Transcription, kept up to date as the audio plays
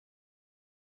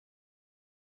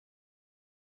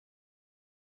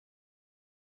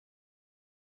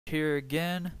here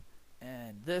again,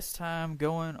 and this time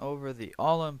going over the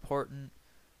all-important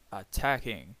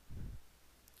attacking.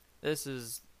 This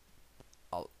is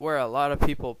where a lot of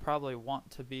people probably want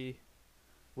to be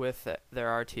with their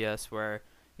RTS, where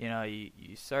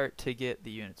you start to get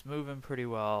the units moving pretty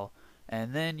well,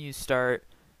 and then you start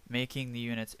making the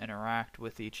units interact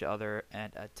with each other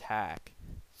and attack.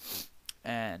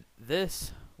 And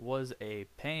this was a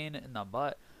pain in the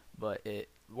butt, but it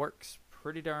works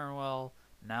pretty darn well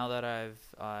now that I've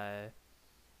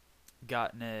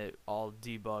gotten it all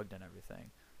debugged and everything.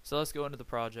 So let's go into the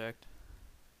project,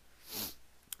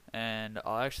 and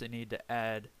I'll actually need to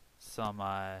add some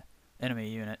enemy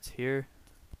units here.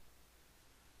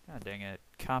 God dang it,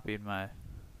 copied my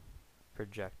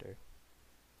projector.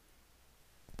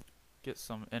 Get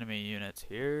some enemy units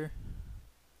here.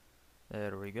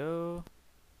 There we go.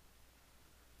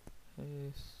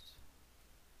 Paste.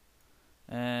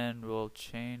 And we'll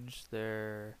change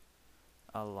their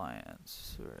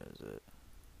alliance. Where is it?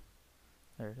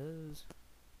 There it is.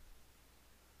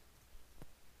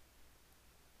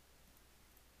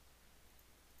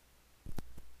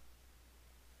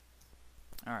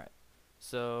 Alright,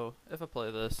 so if I play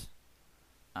this,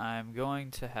 I'm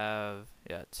going to have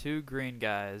 2 green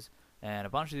guys and a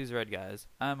bunch of these red guys.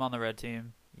 I'm on the red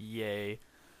team, yay.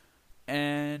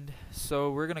 And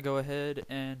so we're going to go ahead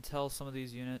and tell some of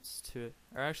these units to,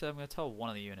 or actually I'm going to tell one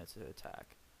of the units to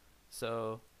attack.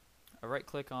 So I right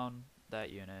click on that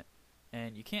unit,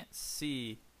 and you can't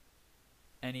see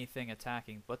anything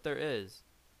attacking, but there's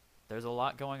a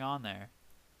lot going on there.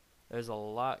 There's a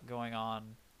lot going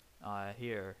on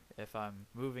here. If I'm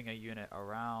moving a unit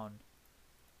around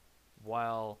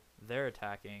while they're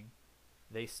attacking,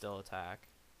 they still attack.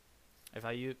 If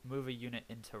I move a unit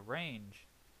into range,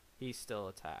 he still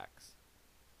attacks.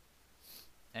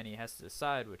 And he has to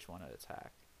decide which one to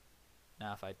attack.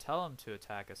 Now if I tell him to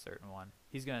attack a certain one,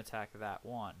 he's going to attack that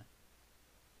one.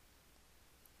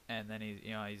 And then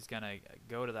he's going to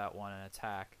go to that one and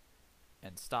attack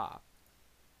and stop.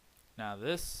 Now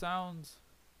this sounds,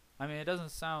 it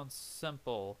doesn't sound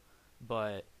simple,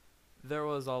 but there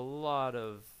was a lot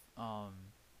of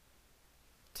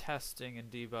testing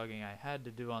and debugging I had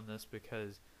to do on this,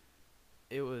 because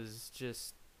it was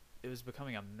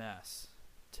becoming a mess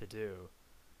to do.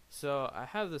 So I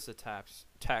have this attack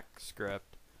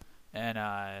script, and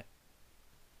I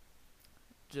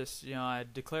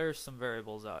declare some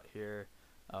variables out here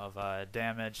of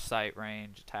damage, sight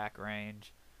range, attack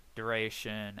range,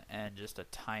 duration, and just a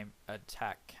time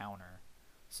attack counter.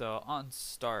 So on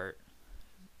start,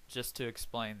 just to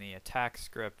explain the attack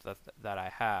script that I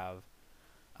have,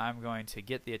 I'm going to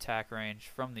get the attack range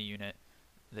from the unit.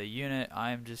 The unit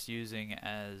I'm just using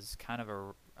as kind of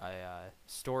a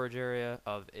storage area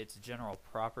of its general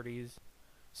properties.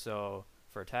 So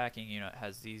for attacking, it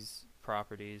has these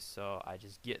properties, so I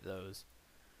just get those.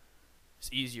 It's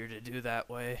easier to do that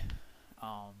way.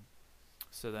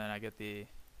 So then I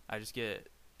just get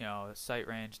sight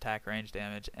range, attack range,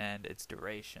 damage, and its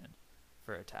duration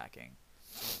for attacking.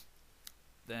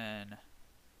 Then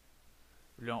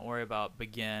we don't worry about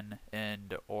begin,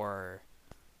 end, or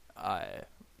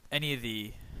any of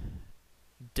the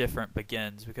different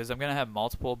begins, because I'm gonna have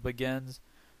multiple begins.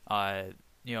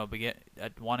 Begin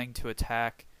wanting to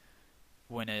attack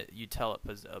when you tell it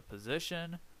a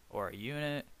position or a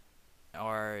unit,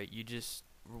 or you just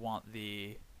want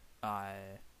the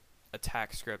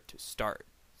attack script to start.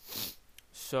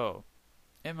 So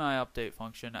in my update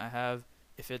function, I have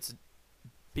if it's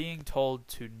being told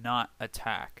to not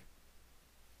attack,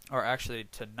 or actually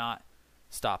to not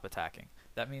stop attacking.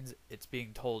 That means it's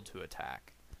being told to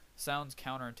attack. Sounds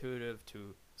counterintuitive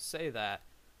to say that,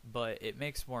 but it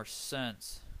makes more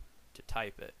sense to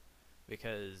type it,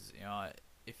 because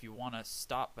if you want to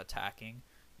stop attacking,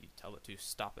 you tell it to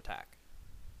stop attack.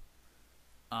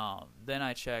 Then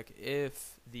I check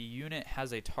if the unit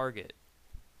has a target.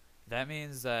 That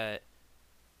means that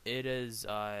it is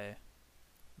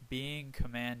being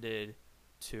commanded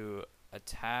to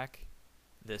attack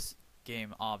this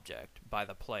game object by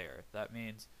the player. That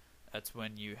means that's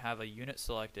when you have a unit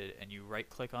selected and you right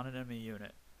click on an enemy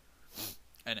unit,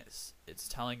 and it's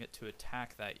telling it to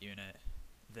attack that unit,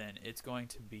 then it's going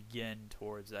to begin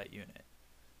towards that unit.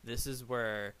 This is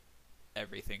where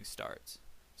everything starts.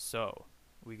 So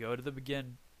we go to the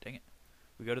begin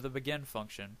we go to the begin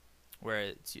function, where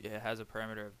it has a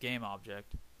parameter of game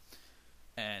object,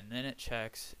 and then it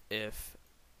checks if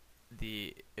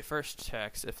it first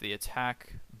checks if the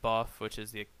attack buff, which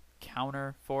is the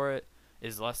counter for it,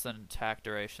 is less than attack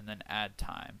duration, then add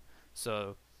time.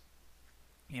 So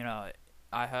I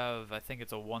think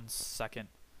it's a 1 second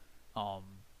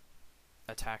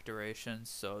attack duration,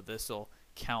 so this will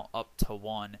count up to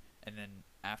 1, and then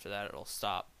after that it'll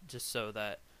stop, just so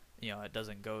that it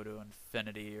doesn't go to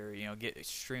infinity or get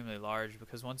extremely large,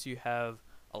 because once you have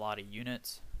a lot of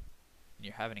units and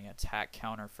you're having an attack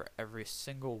counter for every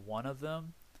single one of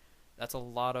them, that's a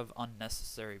lot of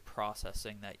unnecessary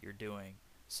processing that you're doing.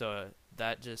 So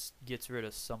that just gets rid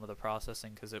of some of the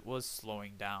processing, because it was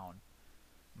slowing down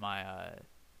my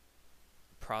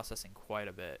processing quite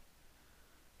a bit.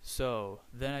 So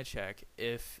then I check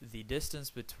if the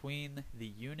distance between the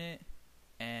unit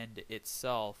and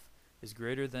itself is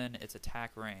greater than its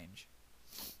attack range.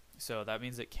 So that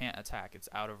means it can't attack, it's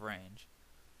out of range.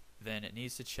 Then it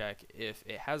needs to check if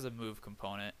it has a move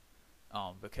component,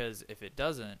 because if it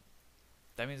doesn't,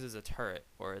 that means it's a turret,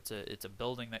 or it's a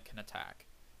building that can attack.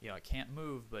 It can't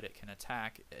move, but it can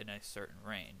attack in a certain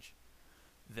range.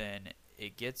 Then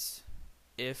it gets,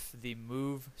 if the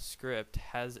move script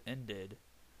has ended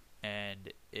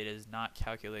and it is not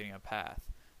calculating a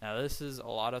path. Now this is a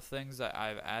lot of things that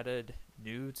I've added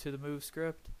new to the move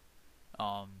script,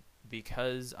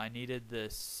 because I needed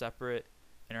this separate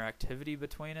interactivity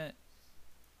between it.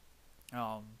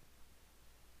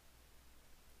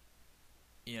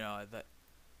 That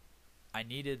I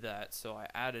needed that, so I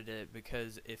added it,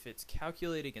 because if it's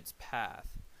calculating its path,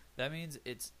 that means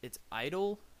it's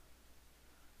idle,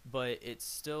 but it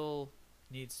still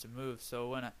needs to move. So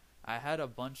when I had a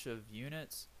bunch of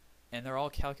units and they're all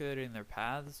calculating their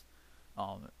paths,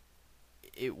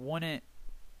 it wouldn't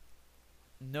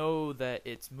know that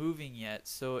it's moving yet,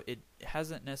 so it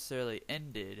hasn't necessarily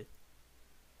ended.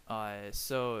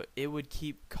 So it would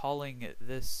keep calling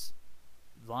this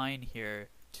line here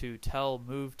to tell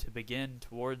move to begin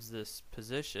towards this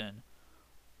position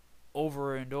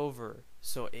over and over,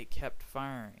 so it kept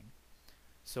firing.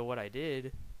 So what I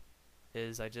did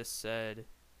is I just said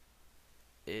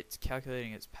it's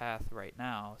calculating its path right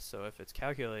now, so if it's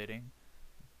calculating,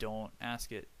 don't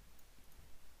ask it.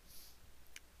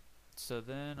 So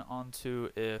then on to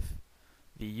if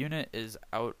the unit is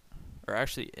out, or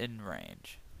actually in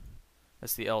range.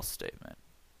 That's the else statement.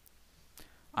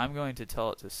 I'm going to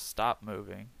tell it to stop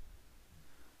moving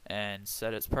and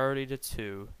set its priority to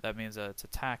 2. That means that it's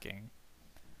attacking.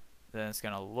 Then it's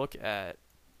going to look at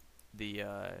the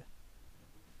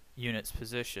unit's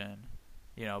position,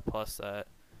 plus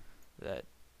that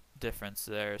difference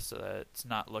there, so that it's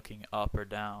not looking up or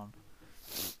down.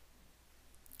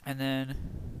 And then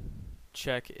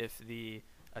check if the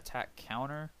attack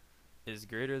counter is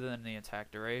greater than the attack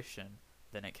duration,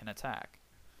 then it can attack.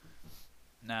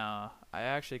 Now, I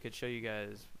actually could show you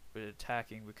guys with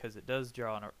attacking, because it does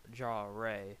draw a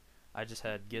ray. I just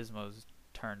had gizmos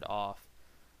turned off,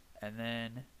 and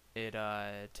then it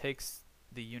takes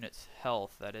the unit's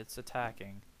health that it's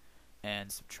attacking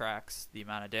and subtracts the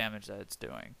amount of damage that it's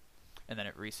doing, and then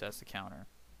it resets the counter.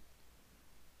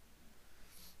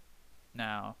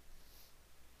 Now,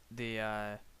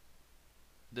 this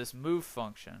move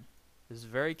function is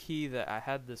very key that I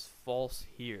had this false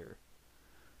here,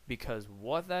 because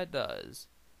what that does,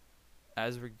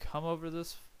 as we come over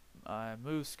this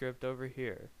move script over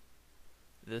here,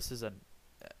 this is a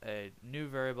new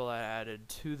variable I added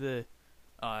to the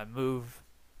move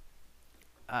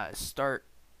start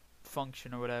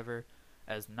function or whatever,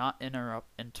 as not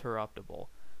interruptible.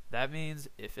 That means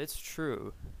if it's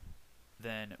true,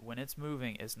 then when it's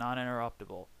moving, it's not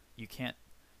interruptible. You can't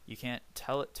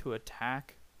tell it to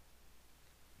attack,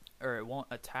 or it won't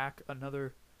attack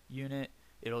another unit.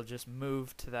 It'll just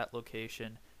move to that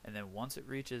location, and then once it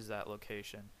reaches that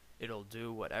location, it'll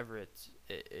do whatever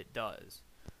it does.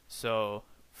 So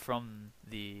from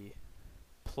the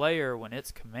player, when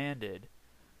it's commanded,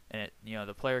 and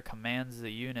the player commands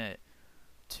the unit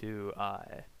to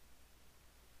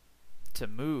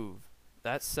move,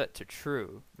 that's set to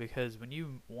true, because when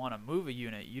you want to move a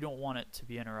unit, you don't want it to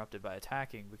be interrupted by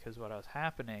attacking. Because what was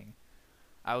happening,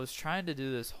 I was trying to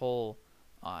do this whole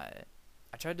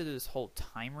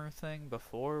timer thing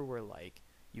before, where like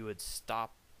you would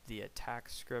stop the attack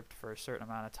script for a certain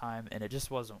amount of time, and it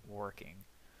just wasn't working.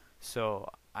 So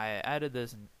I added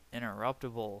this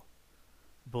interruptible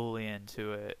boolean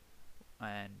to it,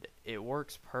 and it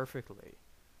works perfectly.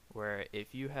 Where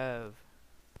if you have,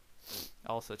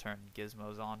 also turn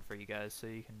gizmos on for you guys so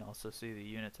you can also see the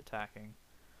units attacking.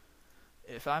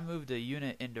 If I moved a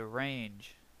unit into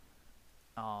range,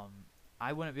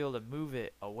 I wouldn't be able to move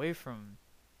it away from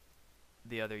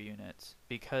the other units,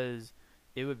 because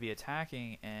it would be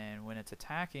attacking, and when it's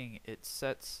attacking, it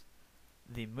sets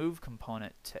the move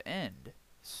component to end.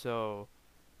 So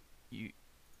you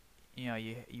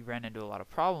ran into a lot of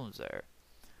problems there.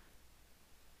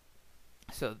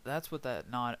 So that's what that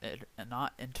not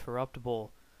interruptible,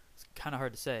 it's kind of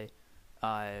hard to say,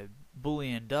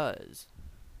 boolean does.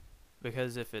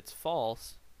 Because if it's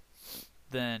false,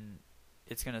 then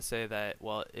it's going to say that,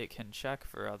 well, it can check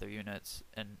for other units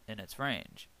in its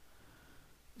range.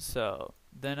 So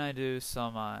then I do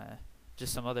some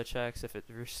just some other checks if it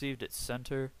received its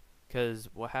center, because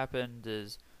what happened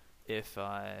is if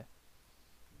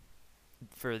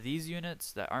for these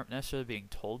units that aren't necessarily being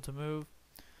told to move,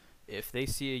 if they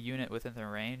see a unit within their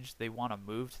range, they want to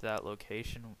move to that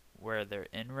location where they're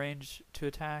in range to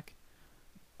attack.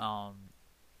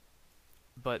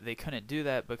 But they couldn't do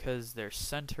that because their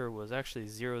center was actually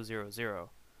 0, 0,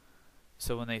 0.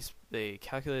 So when they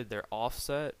calculated their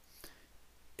offset,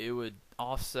 it would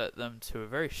offset them to a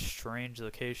very strange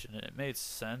location, and it made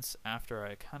sense after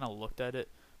I kind of looked at it,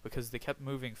 because they kept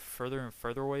moving further and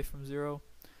further away from 0.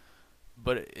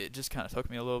 But it just kind of took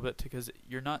me a little bit, because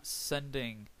you're not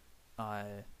sending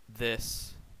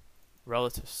this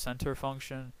relative center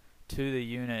function to the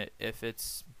unit if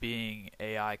it's being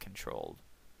AI controlled.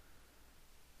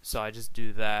 So I just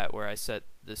do that where I set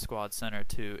the squad center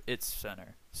to its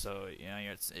center, so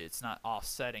it's not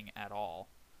offsetting at all.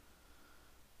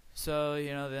 So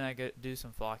then I do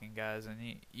some flocking guys, and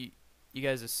you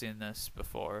guys have seen this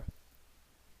before.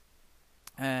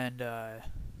 And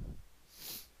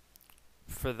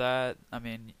for that, I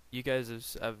mean, you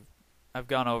guys I've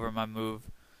gone over my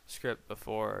move script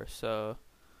before, so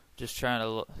just trying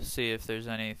to see if there's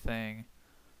anything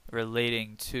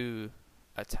relating to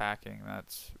attacking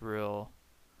that's real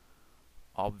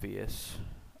obvious.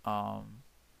 I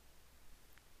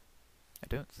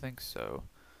don't think so.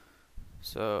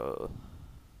 So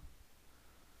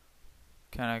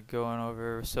kind of going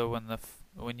over, so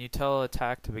when you tell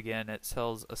attack to begin, it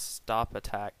tells a stop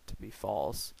attack to be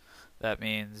false. That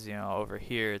means, over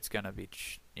here it's going to be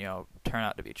turn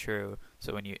out to be true.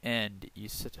 So when you end, you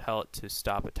tell it to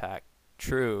stop attack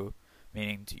true,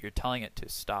 meaning you're telling it to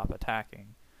stop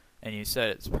attacking, and you set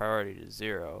its priority to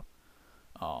 0.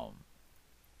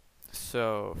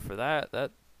 So for that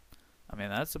I mean,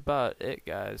 that's about it,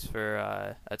 guys,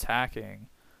 for attacking.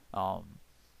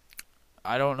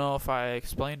 I don't know if I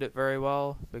explained it very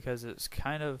well, because it's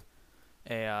kind of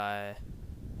a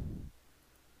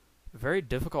very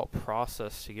difficult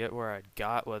process to get where I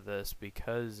got with this,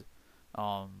 because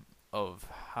of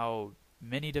how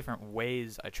many different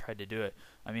ways I tried to do it.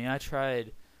 I mean, I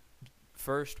tried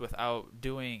first without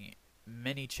doing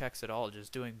many checks at all,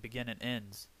 just doing begin and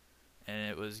ends,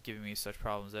 and it was giving me such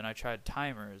problems. Then I tried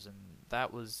timers, and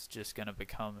that was just going to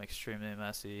become extremely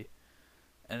messy.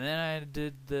 And then I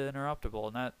did the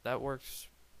interruptible, and that works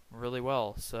really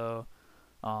well. So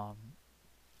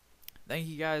thank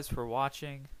you guys for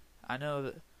watching. I know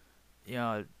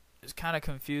that it's kind of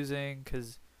confusing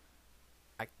because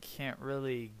I can't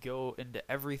really go into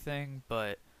everything,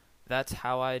 but that's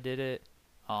how I did it.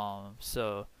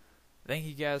 So thank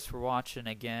you guys for watching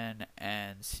again,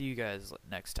 and see you guys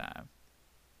next time.